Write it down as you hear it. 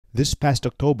This past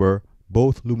October,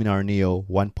 both Luminar Neo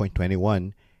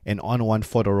 1.21 and ON1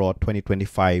 Photo RAW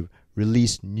 2025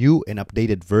 released new and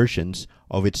updated versions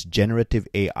of its generative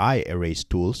AI erase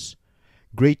tools.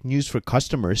 Great news for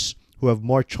customers who have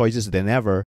more choices than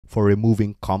ever for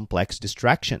removing complex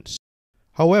distractions.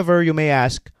 However, you may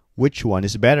ask, which one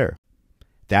is better?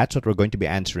 That's what we're going to be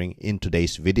answering in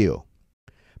today's video.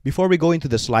 Before we go into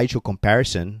the slideshow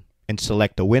comparison and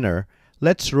select a winner,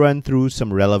 let's run through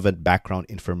some relevant background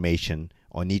information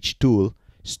on each tool,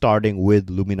 starting with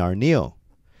Luminar Neo.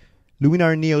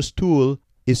 Luminar Neo's tool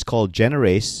is called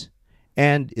Generative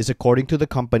and is, according to the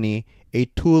company, a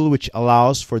tool which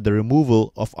allows for the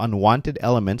removal of unwanted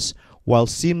elements while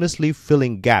seamlessly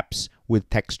filling gaps with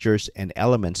textures and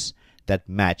elements that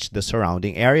match the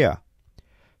surrounding area.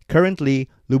 Currently,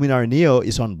 Luminar Neo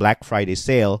is on Black Friday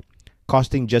sale,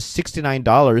 costing just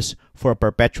 $69 for a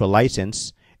perpetual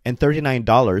license and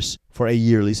 $39 for a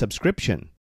yearly subscription.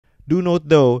 Do note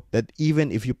though that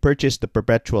even if you purchase the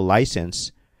perpetual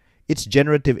license, its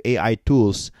generative AI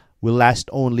tools will last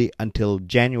only until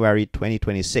January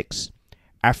 2026,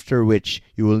 after which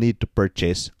you will need to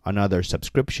purchase another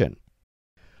subscription.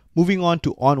 Moving on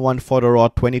to ON1 Photo RAW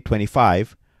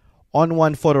 2025,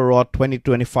 ON1 Photo RAW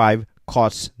 2025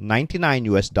 costs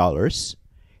 $99.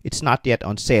 It's not yet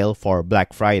on sale for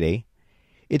Black Friday.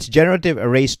 Its generative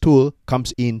erase tool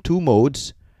comes in two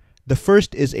modes. The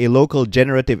first is a local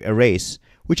generative erase,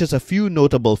 which has a few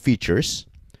notable features.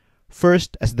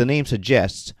 First, as the name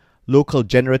suggests, local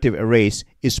generative erase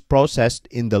is processed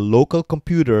in the local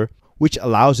computer, which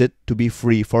allows it to be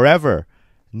free forever.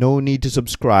 No need to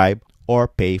subscribe or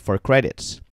pay for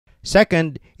credits.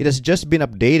 Second, it has just been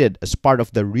updated as part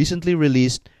of the recently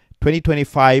released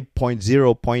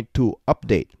 2025.0.2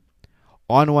 update.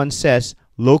 ON1 says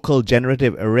local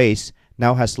generative erase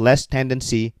now has less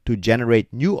tendency to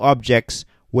generate new objects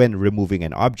when removing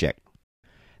an object.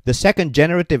 The second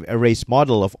generative erase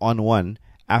model of ON1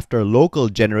 after local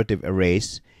generative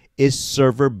erase is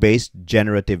server-based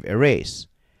generative erase.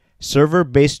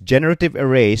 Server-based generative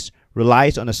erase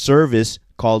relies on a service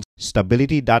called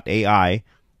Stability.ai,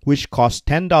 which costs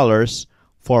 $10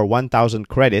 for 1,000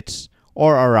 credits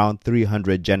or around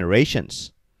 300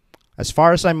 generations. As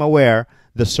far as I'm aware,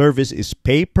 the service is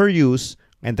pay per use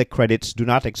and the credits do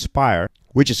not expire,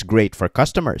 which is great for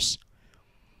customers.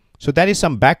 So that is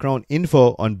some background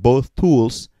info on both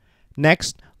tools.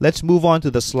 Next, let's move on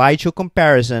to the slideshow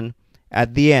comparison.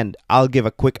 At the end, I'll give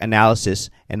a quick analysis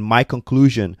and my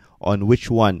conclusion on which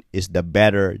one is the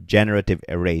better generative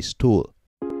erase tool.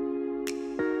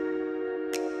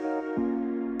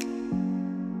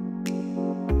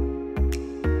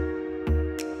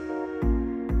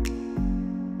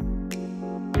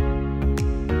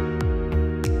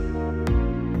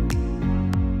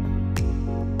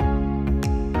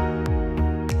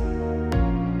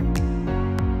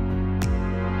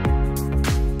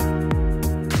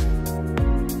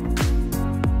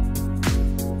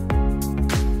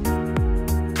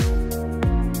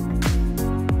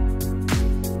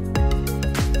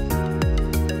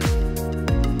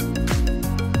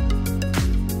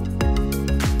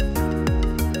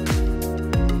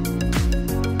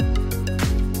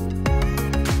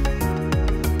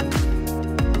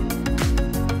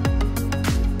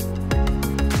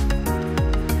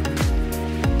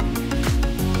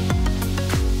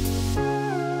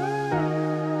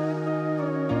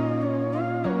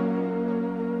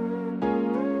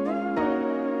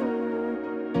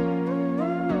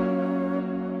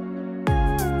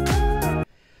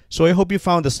 So I hope you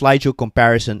found the slideshow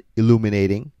comparison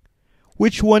illuminating.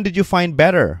 Which one did you find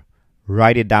better?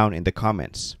 Write it down in the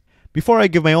comments. Before I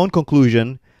give my own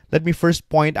conclusion, let me first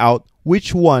point out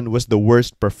which one was the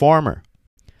worst performer.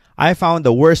 I found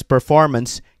the worst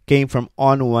performance came from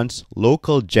ON1's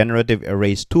local generative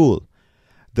erase tool.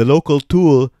 The local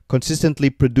tool consistently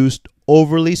produced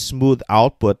overly smooth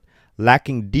output,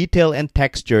 lacking detail and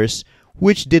textures,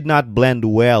 which did not blend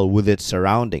well with its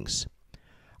surroundings.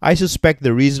 I suspect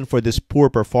the reason for this poor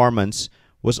performance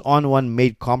was ON1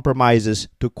 made compromises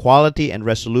to quality and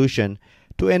resolution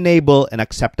to enable an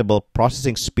acceptable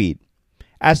processing speed,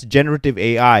 as generative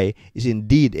AI is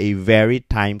indeed a very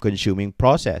time-consuming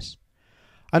process.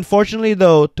 Unfortunately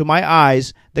though, to my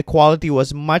eyes, the quality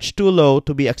was much too low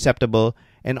to be acceptable,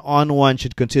 and ON1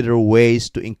 should consider ways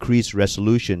to increase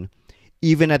resolution,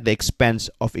 even at the expense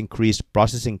of increased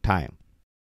processing time.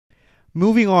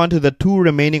 Moving on to the two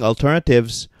remaining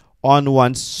alternatives,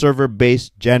 ON1's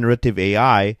server-based generative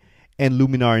AI and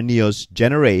Luminar Neo's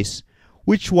Generative,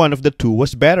 which one of the two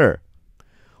was better?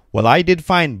 Well, I did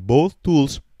find both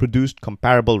tools produced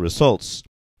comparable results.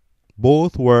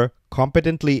 Both were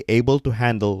competently able to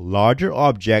handle larger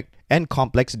object and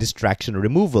complex distraction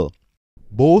removal.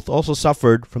 Both also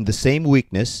suffered from the same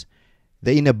weakness,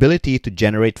 the inability to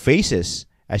generate faces,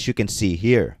 as you can see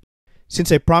here.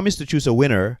 Since I promised to choose a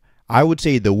winner, I would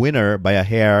say the winner by a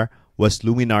hair was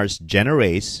Luminar's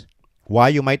Generative. Why,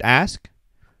 you might ask?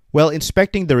 Well,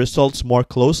 inspecting the results more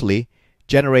closely,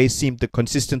 Generative seemed to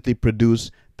consistently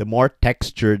produce the more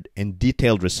textured and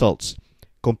detailed results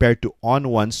compared to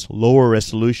ON1's lower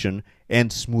resolution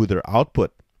and smoother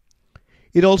output.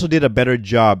 It also did a better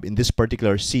job in this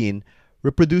particular scene,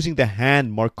 reproducing the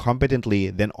hand more competently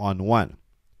than ON1.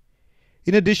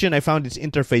 In addition, I found its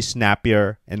interface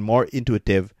snappier and more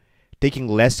intuitive, taking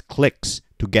less clicks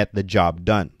to get the job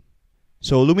done.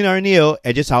 So Luminar Neo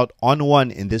edges out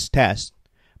ON1 in this test,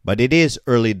 but it is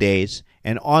early days,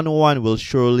 and ON1 will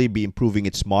surely be improving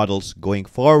its models going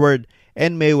forward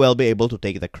and may well be able to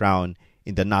take the crown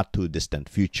in the not too distant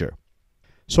future.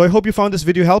 So I hope you found this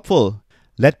video helpful.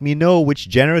 Let me know which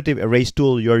generative erase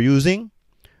tool you're using,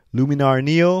 Luminar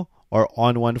Neo or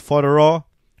ON1 Photo RAW,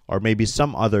 or maybe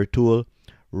some other tool.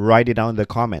 Write it down in the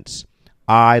comments.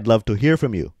 I'd love to hear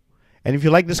from you. And if you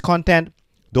like this content,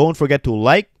 don't forget to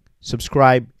like,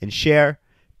 subscribe, and share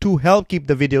to help keep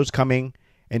the videos coming.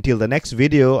 Until the next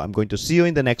video, I'm going to see you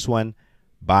in the next one.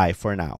 Bye for now.